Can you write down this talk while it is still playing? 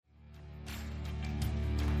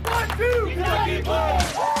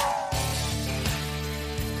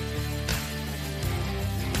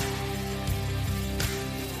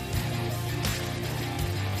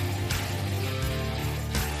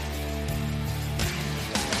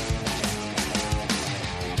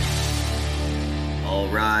All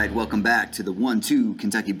right, welcome back to the 1-2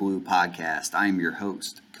 Kentucky Blue podcast. I am your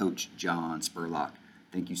host, Coach John Spurlock.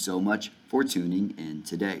 Thank you so much for tuning in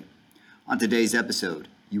today. On today's episode,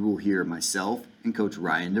 you will hear myself and Coach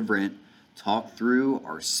Ryan DeVrent talk through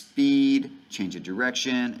our speed, change of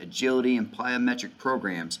direction, agility, and plyometric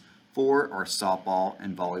programs for our softball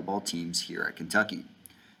and volleyball teams here at Kentucky.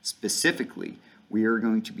 Specifically, we are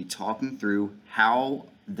going to be talking through how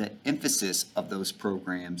the emphasis of those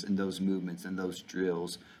programs and those movements and those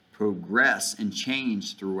drills progress and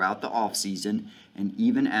change throughout the offseason and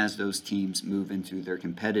even as those teams move into their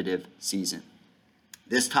competitive season.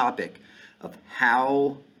 This topic of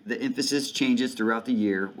how the emphasis changes throughout the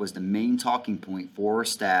year was the main talking point for our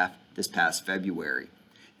staff this past February,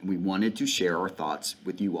 and we wanted to share our thoughts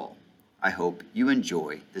with you all. I hope you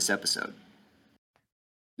enjoy this episode.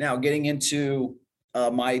 Now, getting into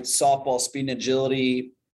my softball speed and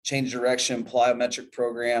agility, change direction, plyometric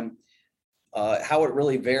program, how it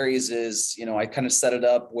really varies is, I kind of set it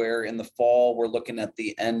up where in the fall, we're looking at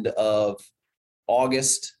the end of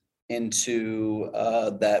August into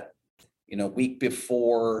that, week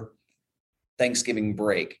before Thanksgiving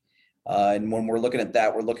break. And when we're looking at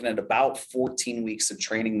that, we're looking at about 14 weeks of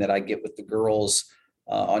training that I get with the girls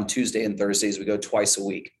on Tuesday and Thursdays. We go twice a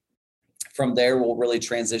week. From there, we'll really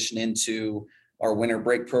transition into our winter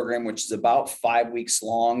break program, which is about 5 weeks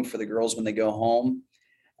long for the girls when they go home.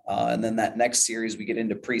 And then that next series, we get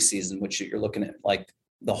into preseason, which you're looking at like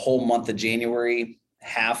the whole month of January,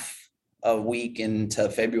 half a week into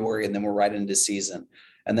February, and then we're right into season.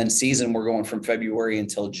 And then season, we're going from February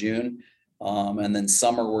until June. And then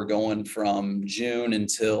summer, we're going from June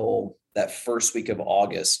until that first week of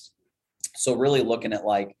August. So really looking at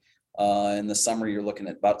in the summer, you're looking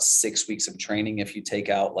at about 6 weeks of training if you take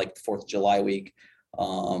out like the 4th of July week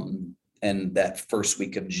and that first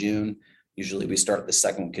week of June. Usually we start the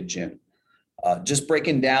second week of June. Just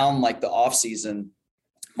breaking down like the off season,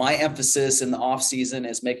 my emphasis in the off season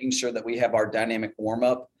is making sure that we have our dynamic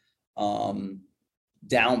warm-up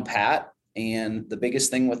down pat. And the biggest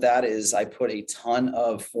thing with that is I put a ton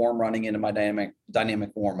of form running into my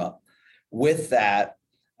dynamic warm-up. With that,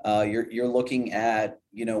 you're looking at,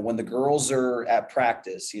 when the girls are at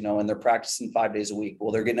practice, and they're practicing 5 days a week,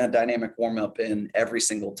 well, they're getting a dynamic warm up in every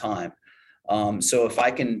single time. So if I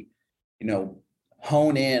can,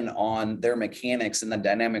 hone in on their mechanics in the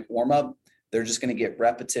dynamic warm up, they're just going to get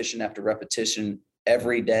repetition after repetition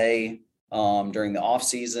every day during the off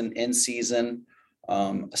season, in season,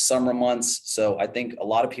 summer months. So I think a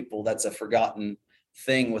lot of people, that's a forgotten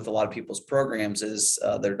thing with a lot of people's programs is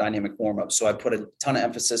their dynamic warm-up. So I put a ton of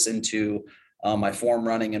emphasis into my form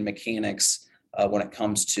running and mechanics when it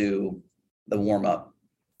comes to the warm-up.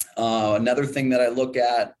 Another thing that I look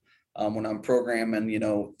at when I'm programming,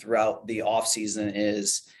 throughout the off season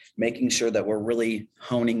is making sure that we're really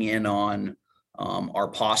honing in on our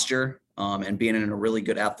posture and being in a really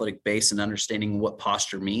good athletic base and understanding what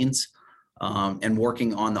posture means and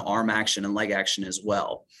working on the arm action and leg action as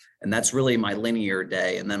well. And that's really my linear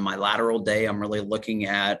day. And then my lateral day, I'm really looking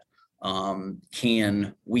at,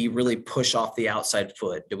 can we really push off the outside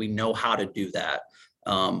foot? Do we know how to do that?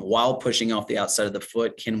 While pushing off the outside of the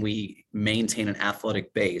foot, can we maintain an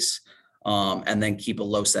athletic base and then keep a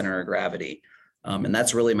low center of gravity? And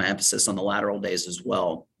that's really my emphasis on the lateral days as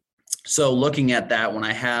well. So looking at that, when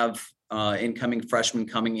I have incoming freshmen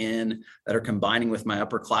coming in that are combining with my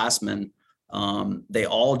upperclassmen, they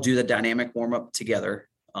all do the dynamic warm-up together.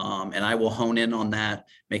 And I will hone in on that,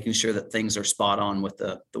 making sure that things are spot on with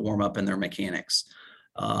the warm-up and their mechanics.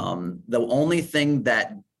 The only thing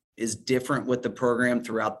that is different with the program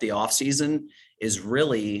throughout the off season is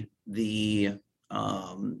really the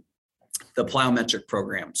plyometric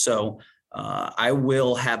program. So I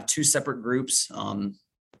will have 2 separate groups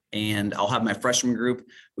and I'll have my freshman group.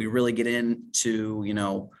 We really get into,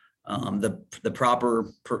 the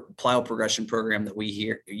proper plyo progression program that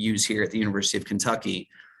we use here at the University of Kentucky.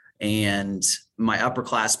 And my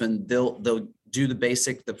upperclassmen, they'll do the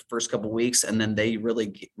basic the first couple of weeks, and then they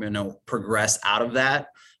really, progress out of that.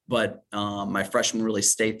 But my freshmen really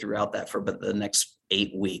stay throughout that for the next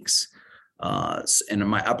 8 weeks. And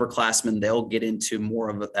my upperclassmen, they'll get into more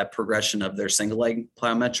of that progression of their single leg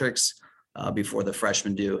plyometrics before the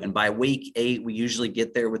freshmen do. And by week 8, we usually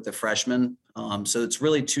get there with the freshmen. So it's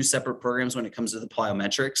really 2 separate programs when it comes to the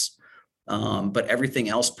plyometrics. But everything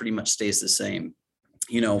else pretty much stays the same,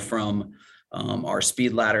 from our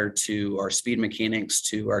speed ladder to our speed mechanics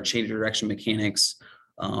to our change of direction mechanics.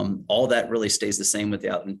 All that really stays the same with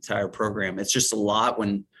the entire program. It's just a lot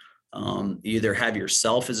when You either have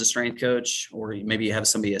yourself as a strength coach, or maybe you have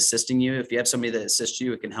somebody assisting you. If you have somebody that assists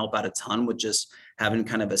you, it can help out a ton with just having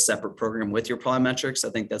kind of a separate program with your plyometrics.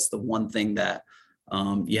 I think that's the one thing that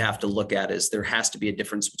you have to look at, is there has to be a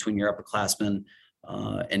difference between your upperclassmen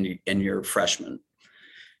and your freshmen.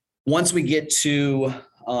 Once we get to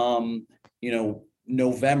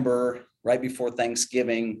November, right before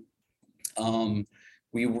Thanksgiving,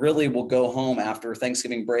 we really will go home after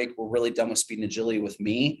Thanksgiving break. We're really done with speed and agility with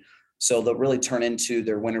me. So they'll really turn into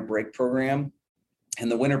their winter break program. And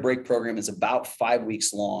the winter break program is about 5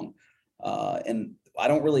 weeks long. And I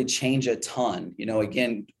don't really change a ton.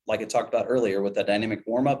 Again, like I talked about earlier with the dynamic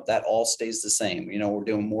warm-up, that all stays the same. We're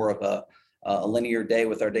doing more of a linear day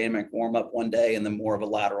with our dynamic warm-up one day, and then more of a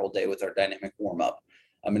lateral day with our dynamic warm-up.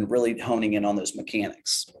 Really honing in on those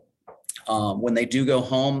mechanics. When they do go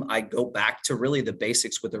home, I go back to really the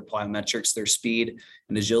basics with their plyometrics, their speed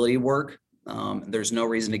and agility work. There's no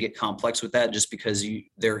reason to get complex with that, just because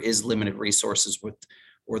there is limited resources with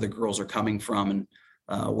where the girls are coming from and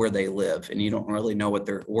where they live, and you don't really know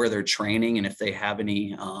where they're training, and if they have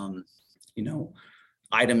any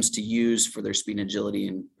items to use for their speed and agility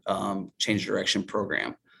and change direction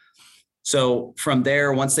program. So from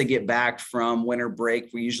there, once they get back from winter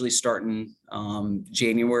break, we usually start in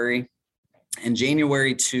January. And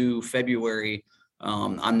January to February,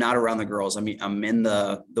 I'm not around the girls. I'm in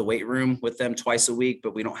the weight room with them twice a week,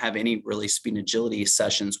 but we don't have any really speed and agility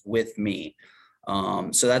sessions with me.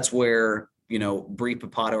 So that's where, Bree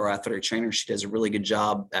Papato, our athletic trainer, she does a really good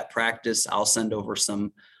job at practice. I'll send over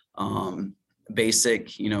some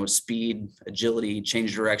basic, speed, agility,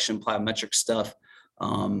 change direction, plyometric stuff.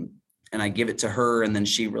 And I give it to her, and then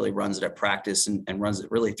she really runs it at practice and runs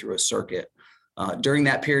it really through a circuit. During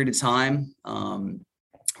that period of time,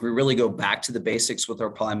 we really go back to the basics with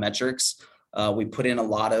our plyometrics. We put in a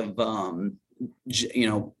lot of,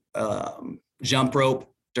 jump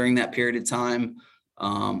rope during that period of time.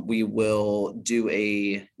 We will do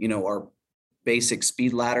our basic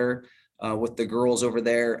speed ladder with the girls over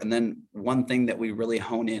there. And then one thing that we really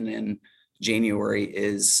hone in January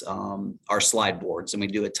is our slide boards. And we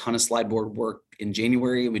do a ton of slide board work in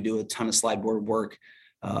January, and we do a ton of slide board work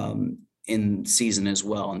in season as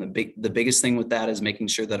well. And the biggest thing with that is making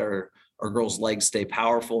sure that our girls' legs stay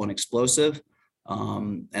powerful and explosive.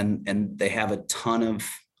 And they have a ton of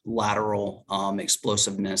lateral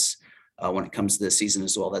explosiveness when it comes to this season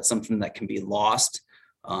as well. That's something that can be lost.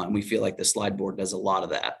 And we feel like the slide board does a lot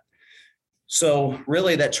of that. So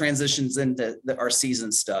really that transitions into our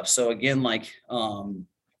season stuff. So again,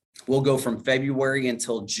 we'll go from February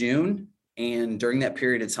until June. And during that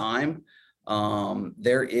period of time,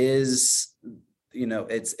 there is,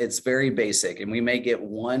 it's very basic, and we may get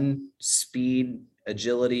one speed,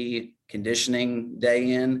 agility, conditioning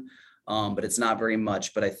day in, but it's not very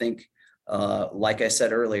much. But I think, like I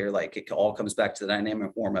said earlier, it all comes back to the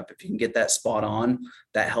dynamic warm-up. If you can get that spot on,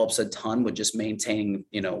 that helps a ton with just maintaining,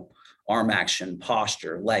 arm action,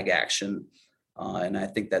 posture, leg action. And I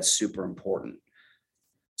think that's super important.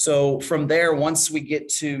 So from there, once we get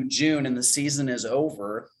to June and the season is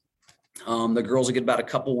over, the girls will get about a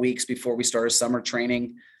couple weeks before we start our summer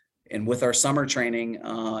training. And with our summer training,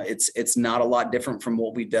 it's not a lot different from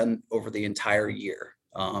what we've done over the entire year.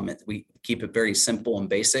 We keep it very simple and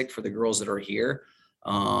basic for the girls that are here.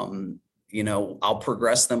 I'll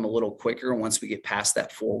progress them a little quicker once we get past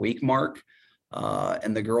that 4-week mark.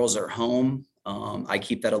 And the girls are home. I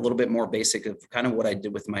keep that a little bit more basic of kind of what I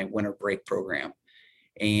did with my winter break program.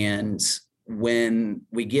 And when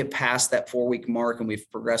we get past that 4-week mark and we've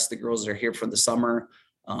progressed the girls that are here for the summer,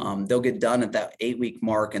 they'll get done at that 8-week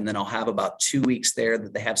mark. And then I'll have about 2 weeks there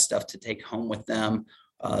that they have stuff to take home with them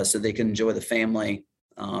so they can enjoy the family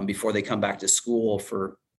before they come back to school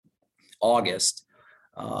for August.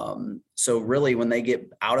 So really when they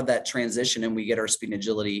get out of that transition and we get our speed and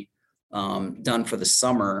agility done for the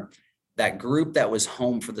summer, that group that was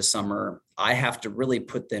home for the summer, I have to really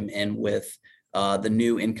put them in with the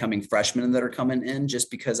new incoming freshmen that are coming in,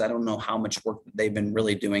 just because I don't know how much work they've been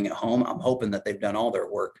really doing at home. I'm hoping that they've done all their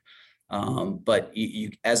work. But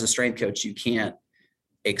you as a strength coach, you can't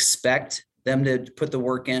expect them to put the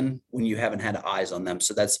work in when you haven't had eyes on them.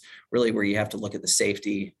 So that's really where you have to look at the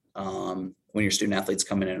safety when your student athletes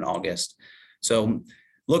come in August. So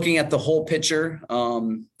looking at the whole picture,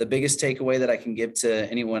 the biggest takeaway that I can give to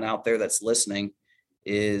anyone out there that's listening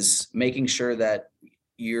is making sure that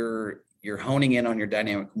you're honing in on your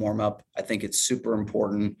dynamic warm-up. I think it's super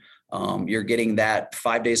important. You're getting that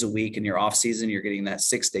 5 days a week in your off season. You're getting that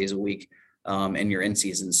 6 days a week in your in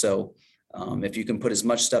season. So if you can put as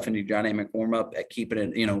much stuff into your dynamic warm-up at keeping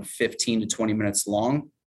it, 15 to 20 minutes long,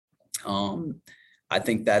 I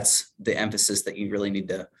think that's the emphasis that you really need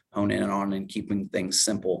to hone in on and keeping things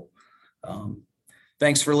simple.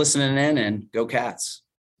 Thanks for listening in, and go Cats.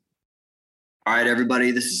 All right,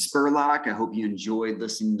 everybody, this is Spurlock. I hope you enjoyed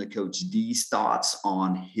listening to Coach D's thoughts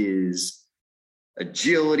on his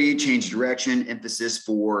agility, change of direction, emphasis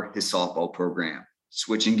for his softball program.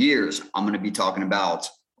 Switching gears, I'm going to be talking about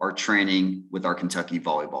our training with our Kentucky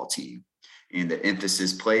volleyball team and the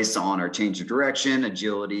emphasis placed on our change of direction,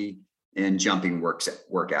 agility, and jumping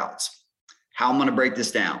workouts. How I'm going to break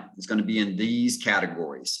this down is going to be in these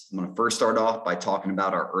categories. I'm going to first start off by talking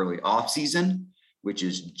about our early off season, which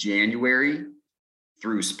is January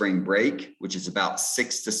through spring break, which is about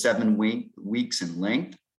 6 to 7 weeks in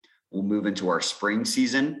length. We'll move into our spring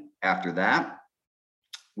season after that,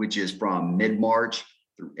 which is from mid-March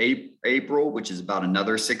through April, which is about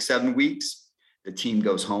another 6-7 weeks. The team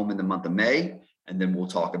goes home in the month of May, and then we'll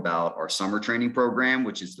talk about our summer training program,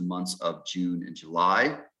 which is the months of June and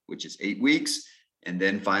July, which is 8 weeks. And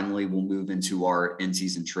then finally, we'll move into our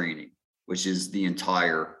in-season training, which is the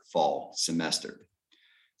entire fall semester.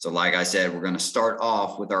 So like I said, we're going to start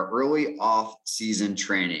off with our early off-season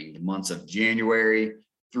training, the months of January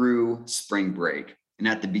through spring break. And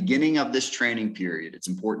at the beginning of this training period, it's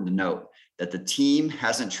important to note that the team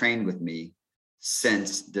hasn't trained with me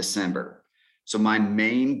since December. So my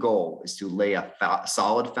main goal is to lay a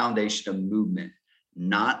solid foundation of movement,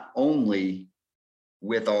 not only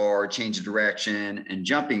with our change of direction and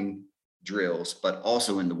jumping drills, but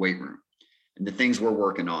also in the weight room. And the things we're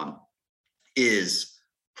working on is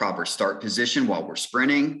proper start position while we're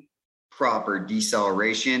sprinting, proper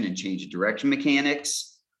deceleration and change of direction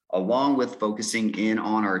mechanics, along with focusing in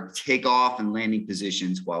on our takeoff and landing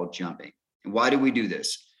positions while jumping. And why do we do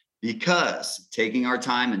this? Because taking our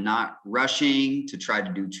time and not rushing to try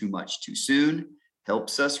to do too much too soon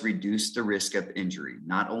helps us reduce the risk of injury,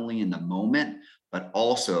 not only in the moment, but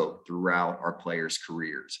also throughout our players'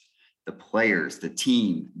 careers. The players, the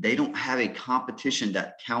team, they don't have a competition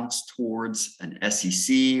that counts towards an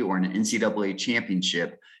SEC or an NCAA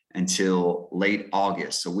championship until late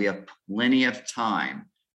August. So we have plenty of time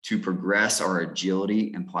to progress our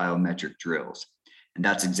agility and plyometric drills. And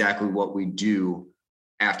that's exactly what we do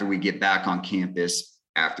after we get back on campus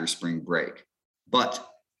after spring break. But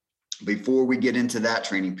before we get into that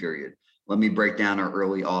training period, let me break down our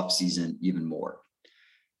early off season even more.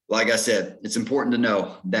 Like I said, it's important to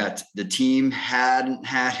know that the team hasn't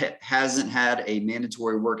had a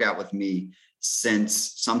mandatory workout with me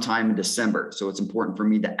since sometime in December. So it's important for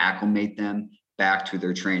me to acclimate them back to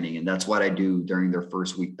their training. And that's what I do during their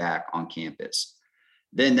first week back on campus.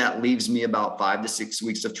 Then that leaves me about 5 to 6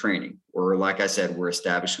 weeks of training, or like I said, we're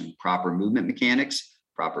establishing proper movement mechanics,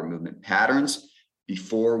 proper movement patterns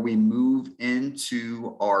before we move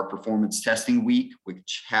into our performance testing week,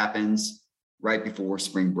 which happens right before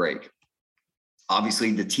spring break.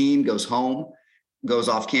 Obviously, the team goes home, goes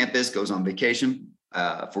off campus, goes on vacation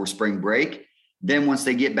for spring break. Then once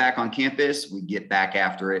they get back on campus, we get back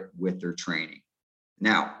after it with their training.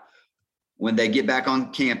 Now, when they get back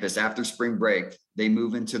on campus after spring break, they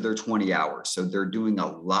move into their 20 hours. So they're doing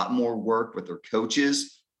a lot more work with their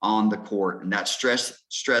coaches on the court. And that stress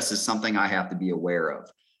is something I have to be aware of.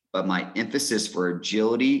 But my emphasis for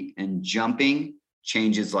agility and jumping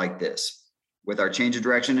changes like this. With our change of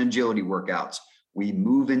direction and agility workouts, we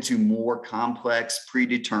move into more complex,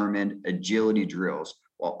 predetermined agility drills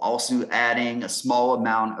while also adding a small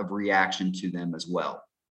amount of reaction to them as well.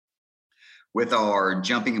 With our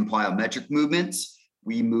jumping and plyometric movements,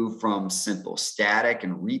 we move from simple static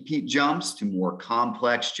and repeat jumps to more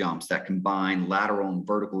complex jumps that combine lateral and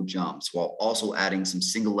vertical jumps while also adding some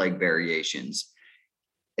single leg variations,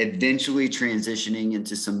 eventually transitioning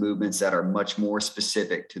into some movements that are much more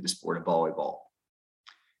specific to the sport of volleyball.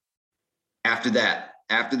 After that,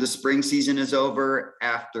 after the spring season is over,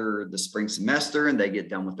 after the spring semester and they get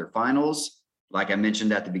done with their finals, like I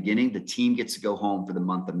mentioned at the beginning, the team gets to go home for the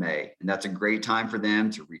month of May. And that's a great time for them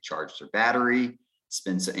to recharge their battery,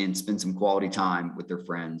 spend some quality time with their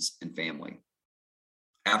friends and family.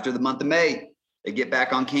 After the month of May, they get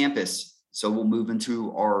back on campus. So we'll move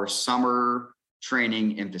into our summer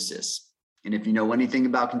training emphasis. And if you know anything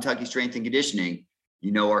about Kentucky strength and conditioning,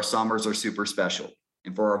 you know our summers are super special.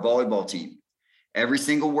 And for our volleyball team, every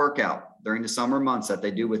single workout during the summer months that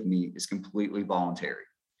they do with me is completely voluntary.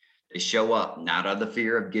 They show up not out of the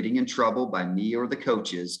fear of getting in trouble by me or the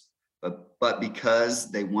coaches, but because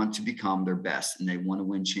they want to become their best and they want to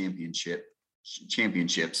win championships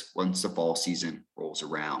once the fall season rolls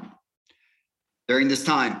around. During this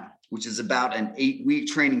time, which is about an 8-week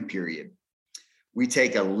training period, we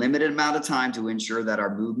take a limited amount of time to ensure that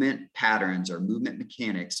our movement patterns, our movement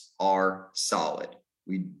mechanics are solid.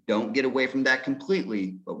 We don't get away from that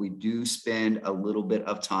completely, but we do spend a little bit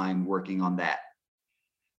of time working on that.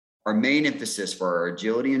 Our main emphasis for our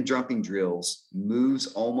agility and jumping drills moves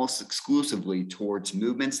almost exclusively towards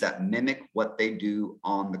movements that mimic what they do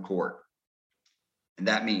on the court. And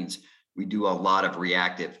that means we do a lot of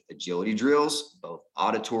reactive agility drills, both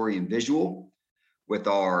auditory and visual. With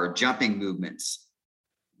our jumping movements,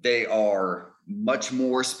 they are much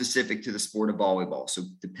more specific to the sport of volleyball. So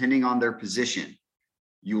depending on their position,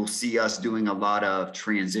 you'll see us doing a lot of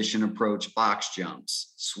transition approach box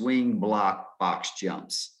jumps, swing block box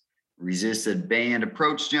jumps, resisted band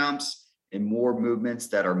approach jumps, and more movements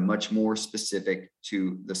that are much more specific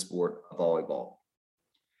to the sport of volleyball.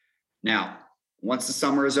 Now, once the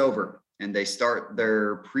summer is over and they start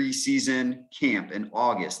their preseason camp in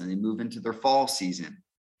August and they move into their fall season,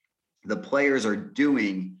 the players are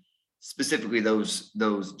doing specifically those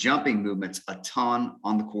jumping movements a ton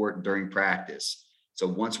on the court during practice. So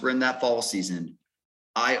once we're in that fall season,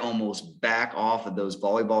 I almost back off of those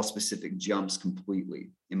volleyball specific jumps completely.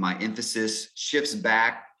 And my emphasis shifts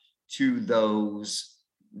back to those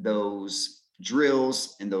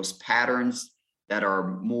drills and those patterns that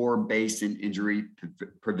are more based in injury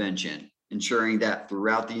prevention, ensuring that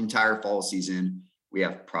throughout the entire fall season, we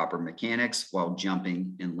have proper mechanics while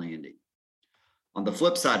jumping and landing. On the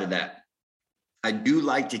flip side of that, I do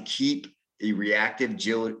like to keep the reactive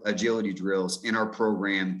agility drills in our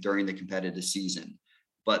program during the competitive season,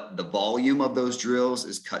 but the volume of those drills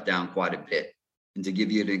is cut down quite a bit. And to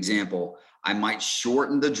give you an example, I might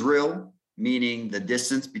shorten the drill, meaning the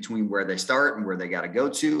distance between where they start and where they got to go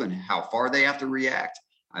to and how far they have to react.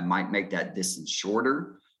 I might make that distance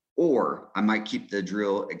shorter, or I might keep the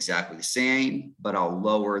drill exactly the same, but I'll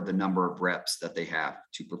lower the number of reps that they have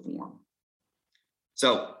to perform.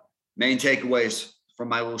 So main takeaways from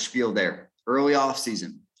my little spiel there. Early off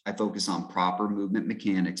season, I focus on proper movement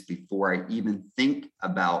mechanics before I even think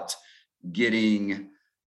about getting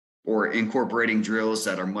or incorporating drills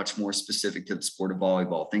that are much more specific to the sport of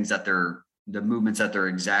volleyball, things that the movements that they're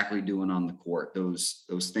exactly doing on the court, those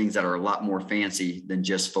things that are a lot more fancy than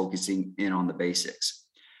just focusing in on the basics.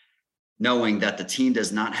 Knowing that the team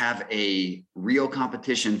does not have a real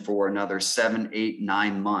competition for another 7, 8,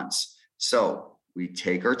 9 months. So we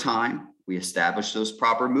take our time, we establish those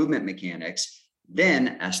proper movement mechanics.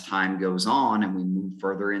 Then as time goes on and we move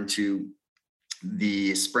further into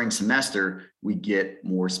the spring semester, we get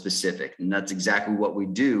more specific. And that's exactly what we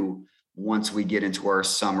do once we get into our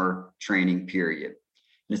summer training period.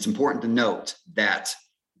 And it's important to note that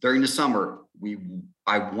during the summer,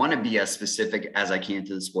 I want to be as specific as I can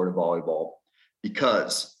to the sport of volleyball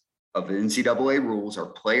because of the NCAA rules. Our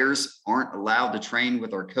players aren't allowed to train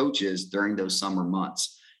with our coaches during those summer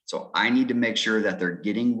months. So I need to make sure that they're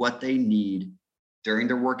getting what they need during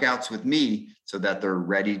their workouts with me so that they're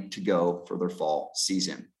ready to go for their fall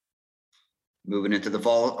season. Moving into the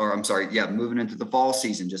fall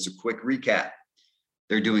season, just a quick recap.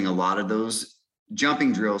 They're doing a lot of those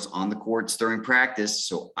jumping drills on the courts during practice.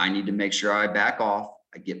 So I need to make sure I back off.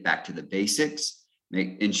 I get back to the basics,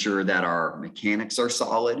 ensure that our mechanics are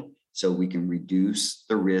solid so we can reduce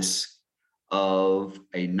the risk of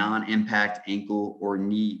a non-impact ankle or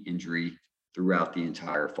knee injury throughout the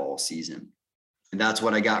entire fall season. And that's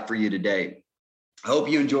what I got for you today. I hope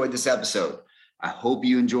you enjoyed this episode. I hope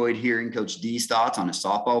you enjoyed hearing Coach D's thoughts on a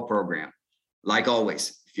softball program. Like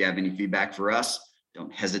always, if you have any feedback for us,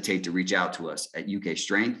 don't hesitate to reach out to us at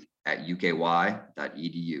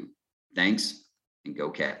ukstrength@uky.edu. Thanks, and go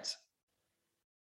Cats.